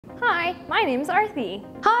Hi, my name is Arthi.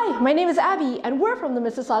 Hi, my name is Abby, and we're from the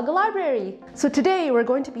Mississauga Library. So today we're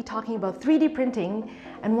going to be talking about 3D printing,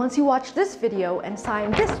 and once you watch this video and sign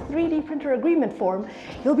this 3D printer agreement form,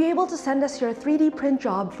 you'll be able to send us your 3D print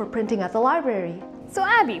job for printing at the library. So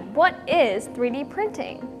Abby, what is 3D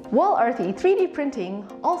printing? Well, Arthi, 3D printing,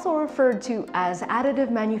 also referred to as additive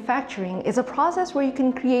manufacturing, is a process where you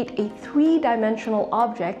can create a three-dimensional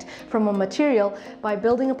object from a material by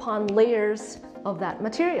building upon layers of that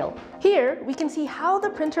material. Here, we can see how the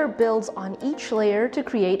printer builds on each layer to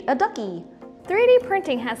create a ducky. 3D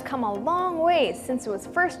printing has come a long way since it was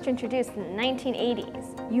first introduced in the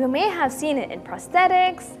 1980s. You may have seen it in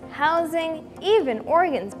prosthetics, housing, even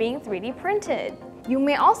organs being 3D printed. You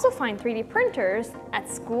may also find 3D printers at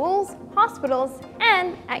schools, hospitals,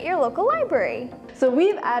 and at your local library. So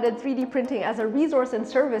we've added 3D printing as a resource and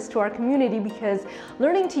service to our community because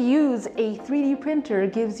learning to use a 3D printer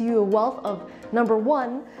gives you a wealth of number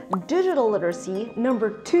 1, digital literacy,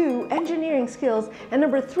 number 2, engineering skills, and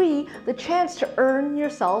number 3, the chance to earn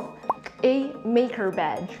yourself a maker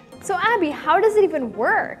badge. So Abby, how does it even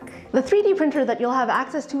work? The 3D printer that you'll have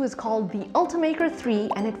access to is called the Ultimaker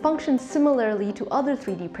 3, and it functions similarly to other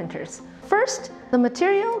 3D printers. First, the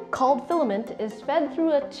material called filament is fed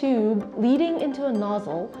through a tube leading into a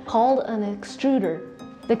nozzle called an extruder.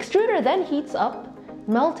 The extruder then heats up,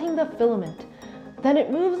 melting the filament. Then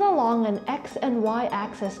it moves along an X and Y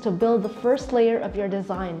axis to build the first layer of your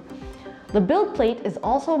design. The build plate is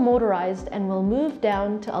also motorized and will move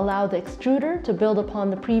down to allow the extruder to build upon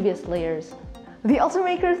the previous layers. The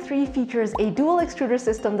Ultimaker 3 features a dual extruder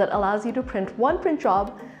system that allows you to print one print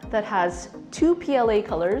job that has 2 PLA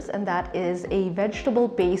colors, and that is a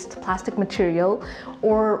vegetable-based plastic material,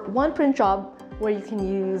 or one print job where you can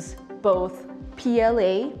use both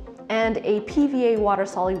PLA and a PVA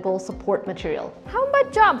water-soluble support material. How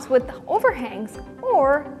about jobs with overhangs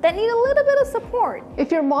or that need a little bit of support? If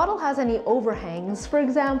your model has any overhangs, for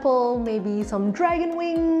example, maybe some dragon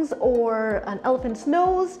wings or an elephant's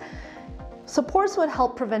nose, supports would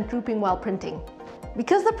help prevent drooping while printing.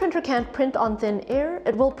 Because the printer can't print on thin air,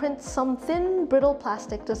 it will print some thin, brittle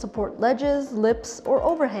plastic to support ledges, lips, or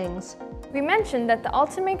overhangs. We mentioned that the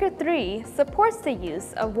Ultimaker 3 supports the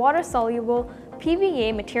use of water-soluble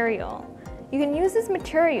PVA material. You can use this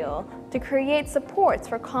material to create supports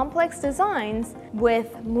for complex designs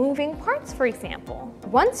with moving parts, for example.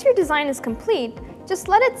 Once your design is complete, just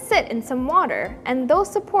let it sit in some water and those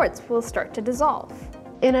supports will start to dissolve.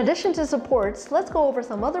 In addition to supports, let's go over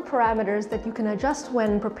some other parameters that you can adjust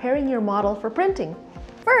when preparing your model for printing.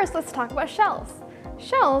 First, let's talk about shells.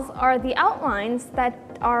 Shells are the outlines that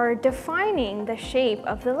are defining the shape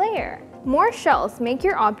of the layer. More shells make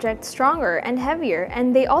your object stronger and heavier,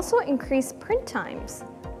 and they also increase print times.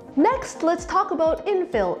 Next, let's talk about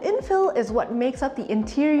infill. Infill is what makes up the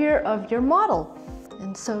interior of your model.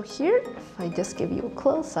 And so here, if I just give you a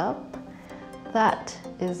close-up, that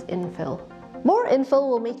is infill. More infill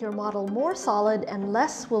will make your model more solid, and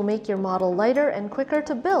less will make your model lighter and quicker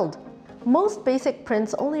to build. Most basic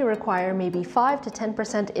prints only require maybe 5 to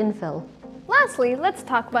 10% infill. Lastly, let's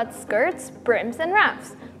talk about skirts, brims, and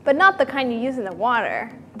wraps, but not the kind you use in the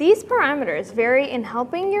water. These parameters vary in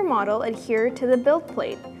helping your model adhere to the build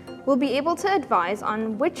plate. We'll be able to advise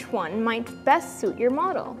on which one might best suit your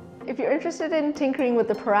model. If you're interested in tinkering with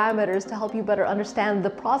the parameters to help you better understand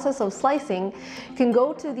the process of slicing, you can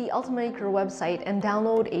go to the Ultimaker website and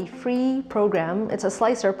download a free program. It's a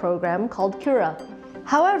slicer program called Cura.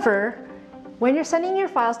 However, when you're sending your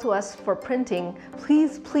files to us for printing,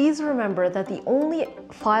 please remember that the only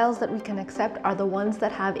files that we can accept are the ones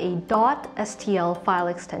that have a .stl file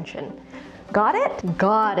extension. Got it?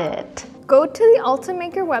 Got it. Go to the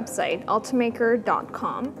Ultimaker website,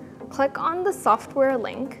 ultimaker.com, click on the software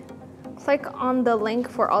link, click on the link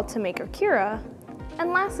for Ultimaker Cura,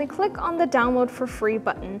 and lastly, click on the download for free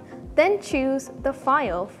button, then choose the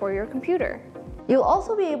file for your computer. You'll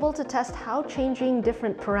also be able to test how changing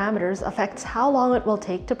different parameters affects how long it will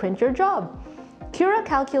take to print your job. Cura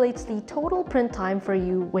calculates the total print time for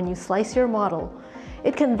you when you slice your model.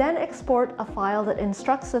 It can then export a file that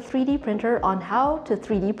instructs the 3D printer on how to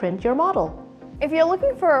 3D print your model. If you're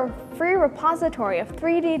looking for a free repository of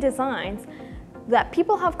 3D designs that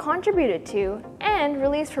people have contributed to and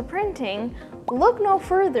released for printing, look no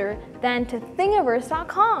further than to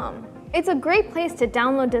thingiverse.com. It's a great place to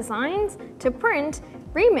download designs, to print,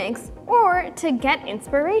 remix, or to get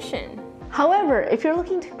inspiration. However, if you're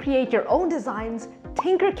looking to create your own designs,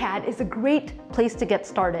 Tinkercad is a great place to get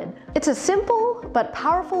started. It's a simple but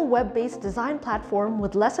powerful web-based design platform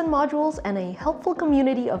with lesson modules and a helpful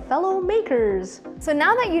community of fellow makers. So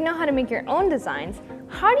now that you know how to make your own designs,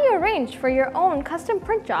 How do you arrange for your own custom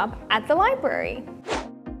print job at the library?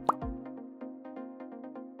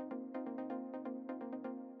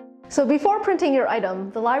 So before printing your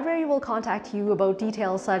item, the library will contact you about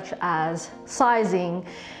details such as sizing,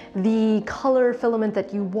 the color filament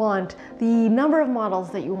that you want, the number of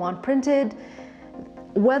models that you want printed,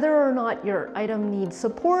 whether or not your item needs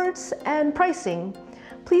supports, and pricing.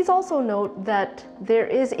 Please also note that there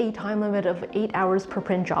is a time limit of 8 hours per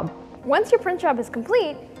print job. Once your print job is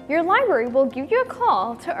complete, your library will give you a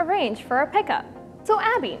call to arrange for a pickup. So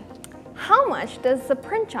Abby, how much does the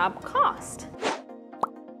print job cost?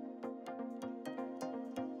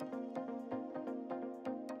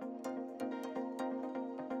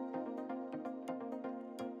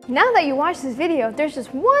 Now that you watched this video, there's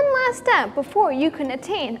just one last step before you can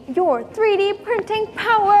attain your 3D printing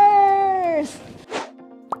powers!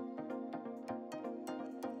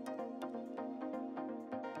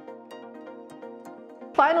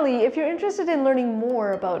 Finally, if you're interested in learning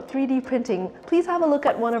more about 3D printing, please have a look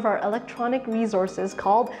at one of our electronic resources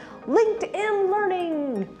called LinkedIn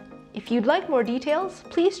Learning. If you'd like more details,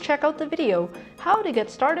 please check out the video, How to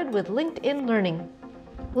Get Started with LinkedIn Learning.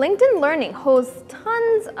 LinkedIn Learning hosts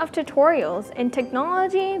tons of tutorials in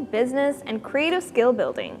technology, business, and creative skill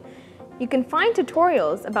building. You can find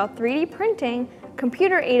tutorials about 3D printing,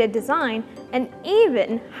 computer-aided design, and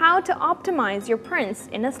even how to optimize your prints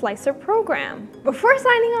in a slicer program. Before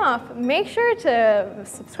signing off, make sure to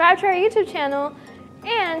subscribe to our YouTube channel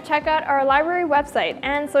and check out our library website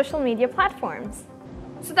and social media platforms.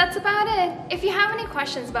 So that's about it. If you have any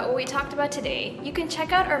questions about what we talked about today, you can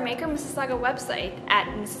check out our Maker Mississauga website at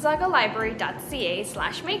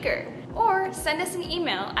mississaugalibrary.ca/maker or send us an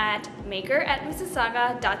email at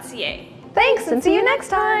maker@mississauga.ca. Thanks and see you next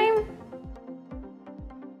time!